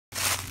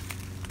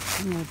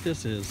I don't know what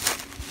this is.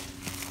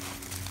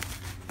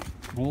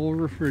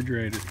 Old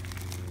refrigerator.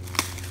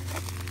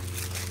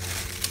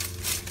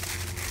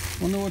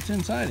 Wonder what's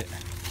inside it.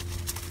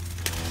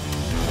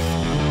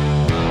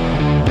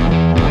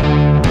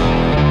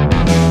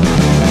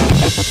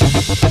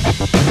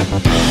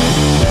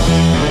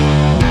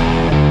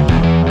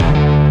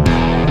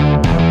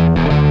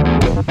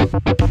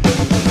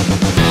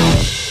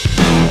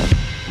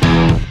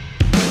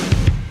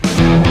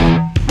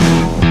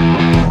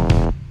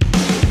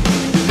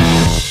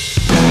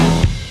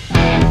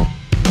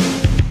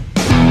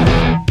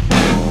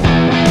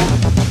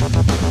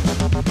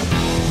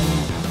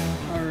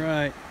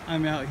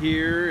 I'm out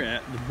here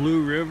at the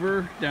Blue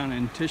River down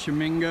in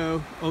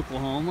Tishomingo,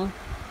 Oklahoma.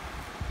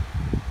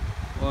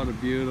 What a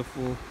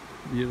beautiful,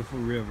 beautiful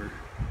river.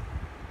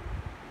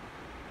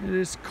 It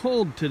is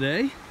cold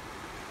today.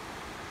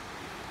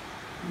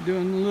 I'm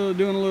doing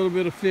a little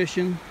bit of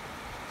fishing.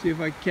 See if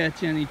I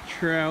catch any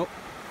trout.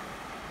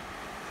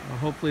 Well,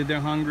 hopefully they're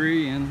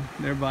hungry and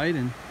they're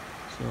biting.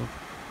 So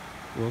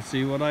we'll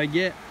see what I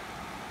get.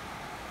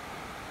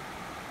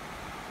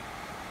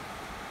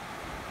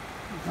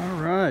 All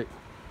right.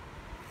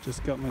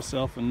 Just got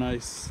myself a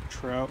nice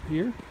trout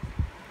here.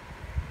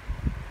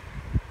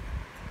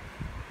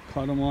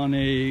 Caught him on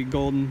a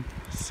golden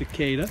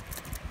cicada.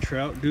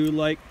 Trout do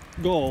like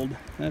gold,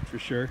 that's for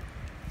sure.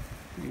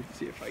 Let me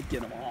see if I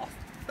get him off.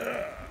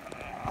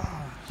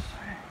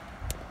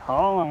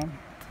 Hold on.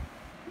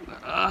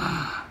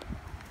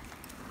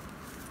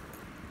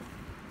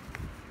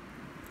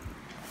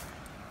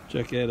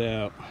 Check that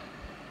out.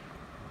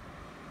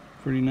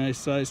 Pretty nice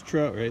sized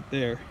trout right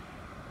there.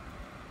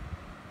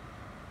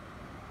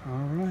 All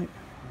right,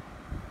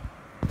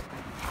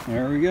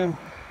 there we go.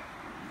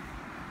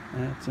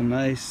 That's a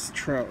nice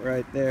trout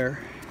right there.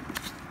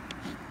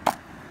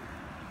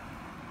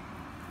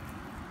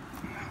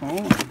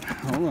 Hold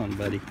on,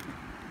 buddy.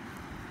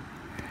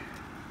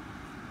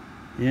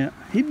 Yeah,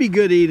 he'd be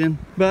good eating,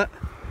 but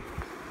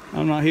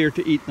I'm not here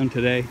to eat them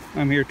today.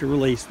 I'm here to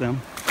release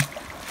them.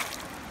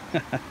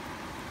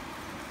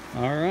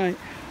 All right.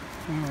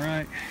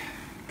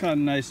 Caught a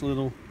nice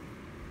little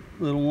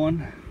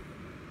one.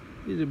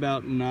 He's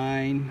about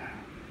 9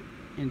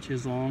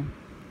 inches long.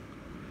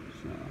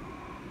 So,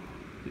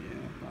 yeah,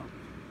 about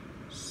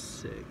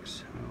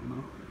 6, I don't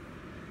know.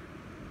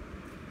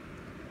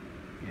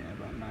 Yeah,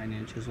 about 9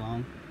 inches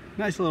long.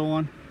 Nice little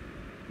one.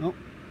 Nope.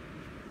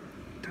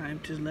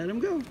 Time to let him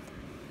go.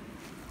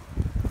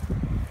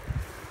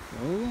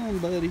 Hold on,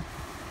 buddy.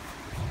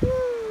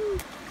 Woo.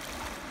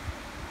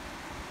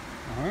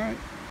 All right,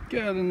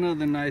 got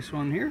another nice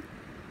one here.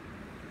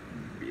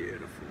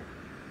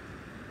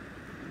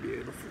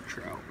 Beautiful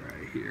trout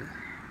right here.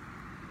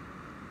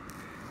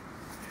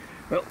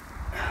 Well,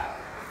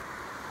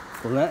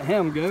 we'll let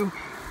him go.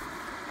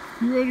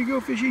 You ready to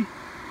go, fishy?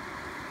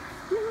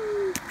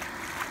 Woo.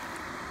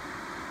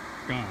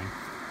 Gone,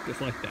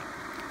 just like that.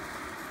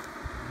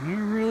 They're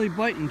really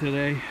biting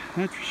today,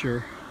 that's for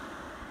sure.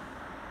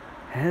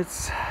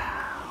 It's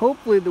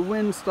hopefully the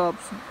wind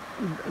stops,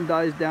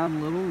 dies down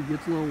a little, it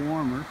gets a little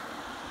warmer.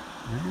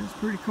 It's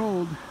pretty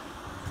cold.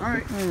 All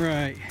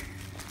right.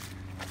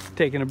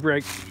 Taking a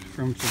break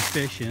from some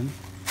fishing,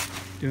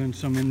 doing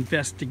some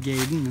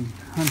investigating and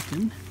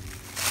hunting.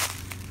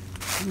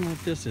 I don't know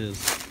what this is.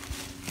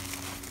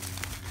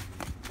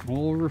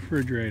 Old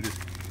refrigerator.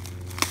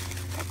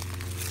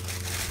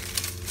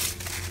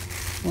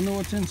 Wonder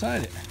what's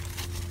inside it.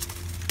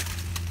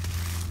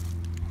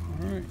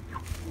 All right.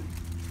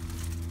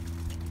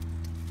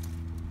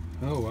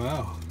 Oh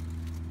wow.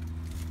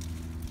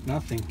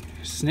 Nothing.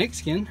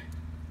 Snakeskin.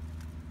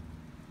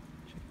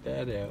 Check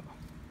that out.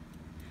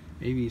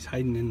 Maybe he's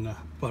hiding in the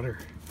butter.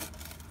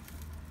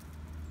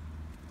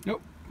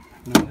 Nope,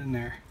 not in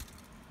there.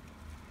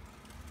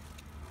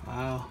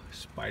 Wow,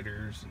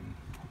 spiders and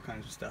all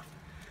kinds of stuff.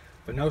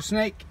 But no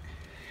snake,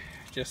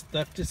 just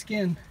left his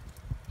skin.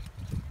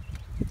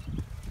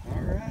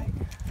 All right.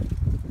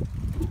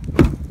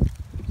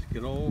 It's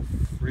good old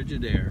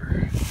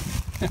Frigidaire.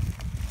 I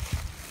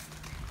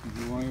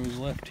don't know why it was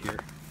left here.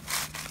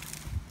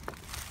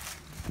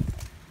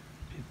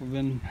 People have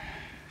been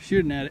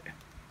shooting at it.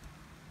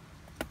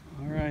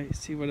 All right,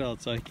 see what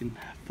else I can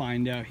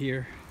find out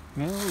here.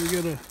 Well, we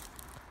got a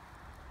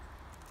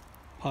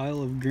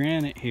pile of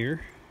granite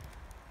here.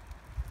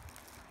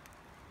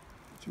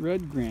 It's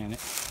red granite.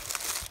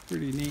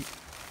 Pretty neat.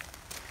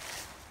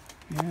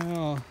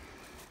 Yeah,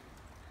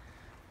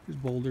 there's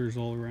boulders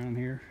all around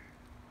here.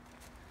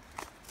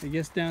 I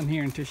guess down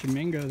here in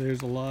Tishomingo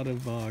there's a lot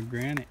of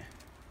granite.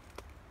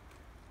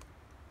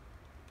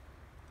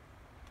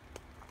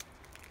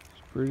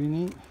 It's pretty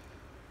neat.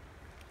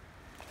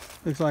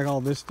 Looks like all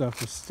this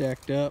stuff is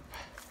stacked up.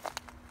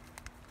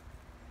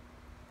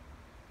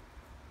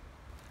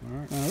 All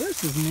right, now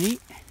this is neat.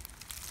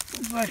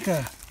 Looks like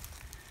a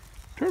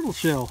turtle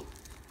shell.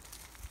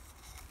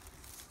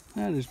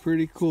 That is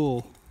pretty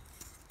cool.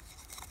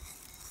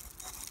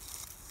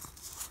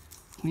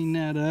 Clean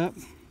that up.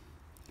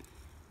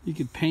 You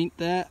could paint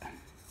that.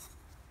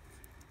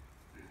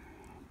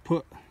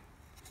 Put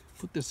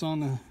this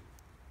on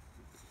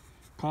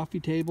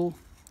coffee table.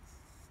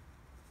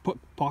 Put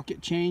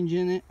pocket change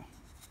in it.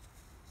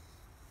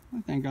 I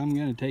think I'm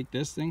gonna take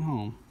this thing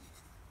home.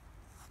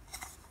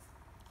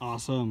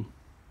 Awesome.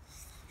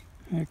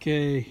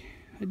 Okay,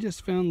 I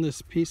just found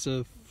this piece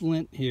of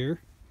flint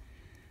here.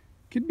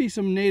 Could be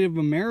some Native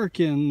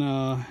American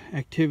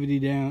activity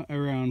down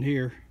around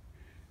here.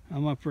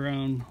 I'm up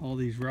around all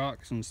these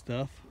rocks and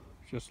stuff,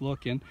 just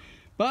looking.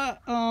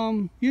 But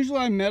usually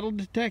I'm metal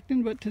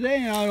detecting, but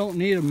today I don't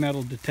need a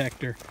metal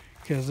detector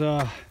because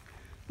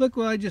look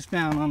what I just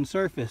found on the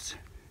surface.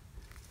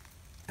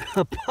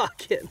 A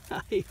pocket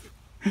knife.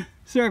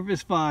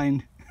 Surface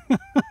find.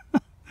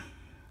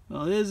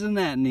 Well, isn't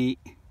that neat?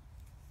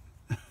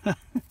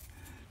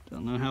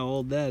 Don't know how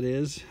old that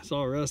is. It's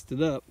all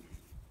rusted up.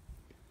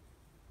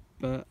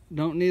 But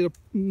don't need a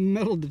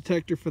metal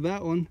detector for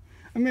that one.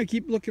 I'm going to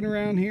keep looking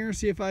around here,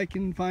 see if I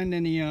can find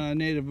any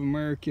Native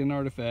American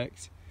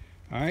artifacts.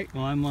 Alright,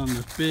 well, I'm on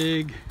this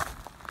big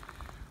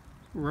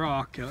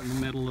rock out in the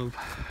middle of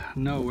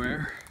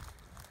nowhere.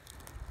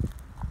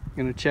 I'm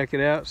going to check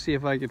it out, see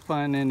if I could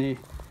find any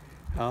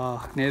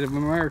Native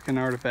American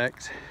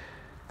artifacts.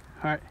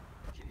 Alright,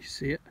 can you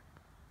see it?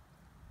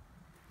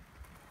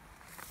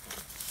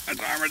 That's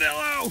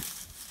armadillo!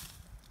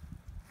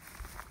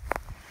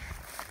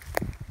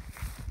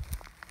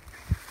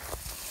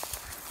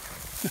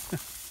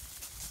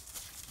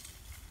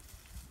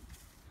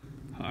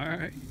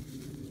 Alright.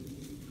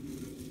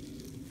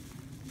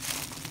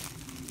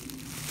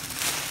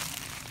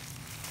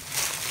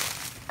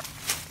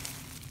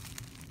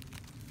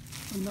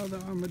 Another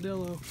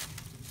armadillo.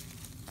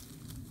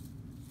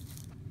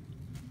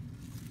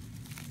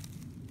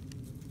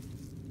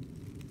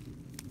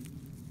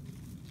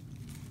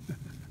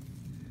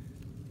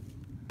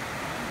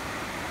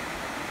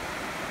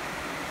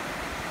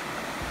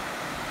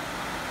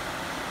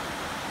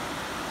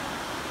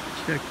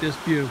 Check this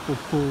beautiful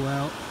pool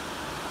out.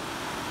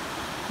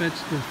 Bet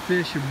the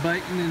fish are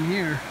biting in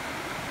here.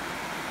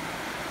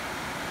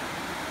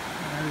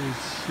 That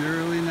is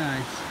surely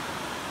nice.